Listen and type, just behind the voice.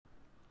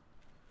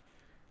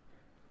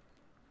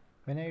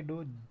when I do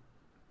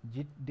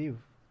git diff,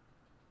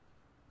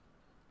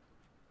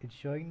 it's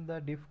showing the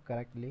diff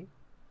correctly,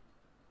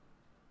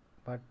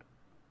 but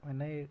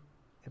when I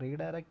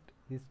redirect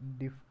this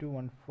diff to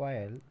one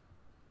file,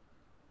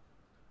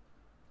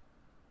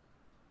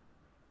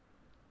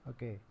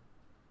 okay,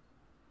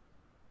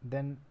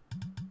 then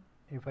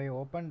if I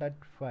open that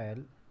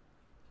file,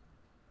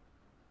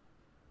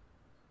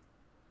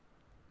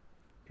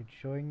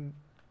 it's showing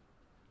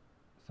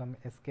some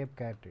escape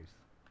characters.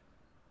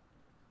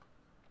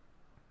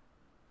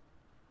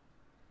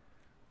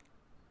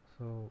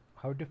 So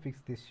how to fix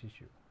this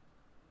issue?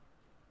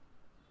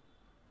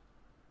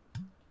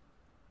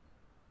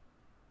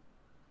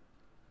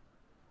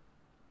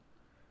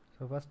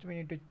 So first we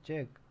need to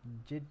check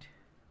git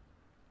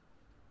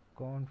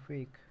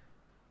config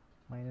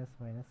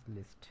 --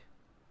 list.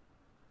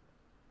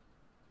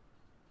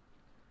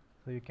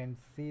 So you can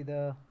see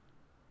the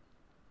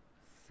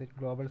set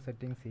global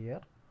settings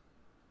here.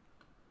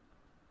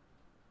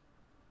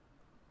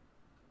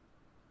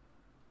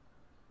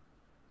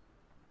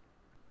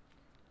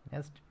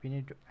 Next we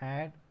need to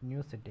add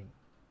new setting,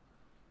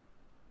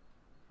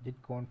 git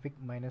config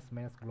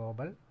 --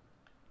 global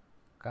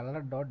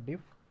color.diff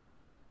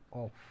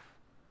off.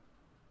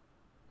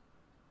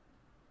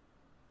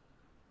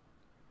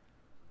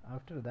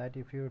 After that,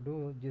 if you do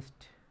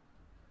just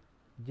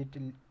git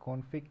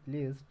config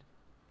list,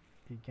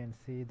 you can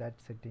see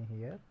that setting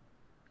here,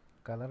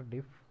 color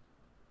diff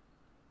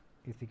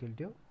is equal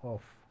to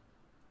off.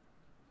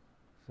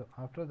 So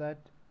after that,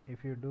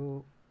 if you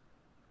do,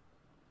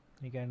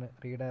 you can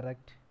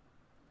redirect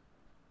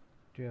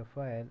to a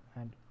file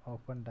and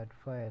open that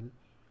file.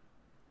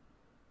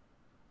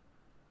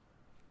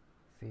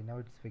 See, now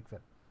it's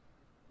fixed.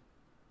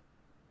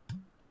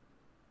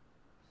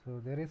 So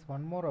there is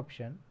one more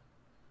option.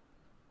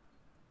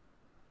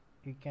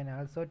 You can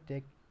also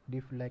take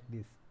diff like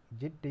this,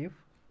 git diff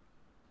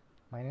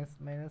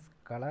 --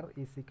 color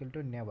is equal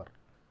to never.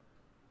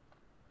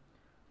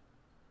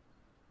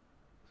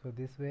 So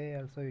this way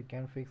also you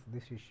can fix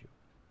this issue.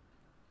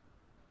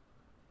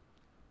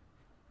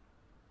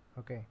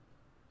 Okay,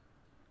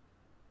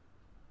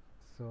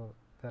 so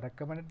the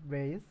recommended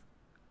way is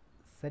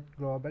set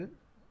global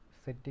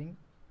setting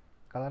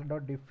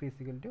color.diff is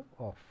equal to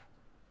off.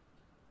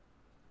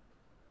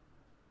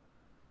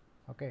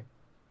 Okay.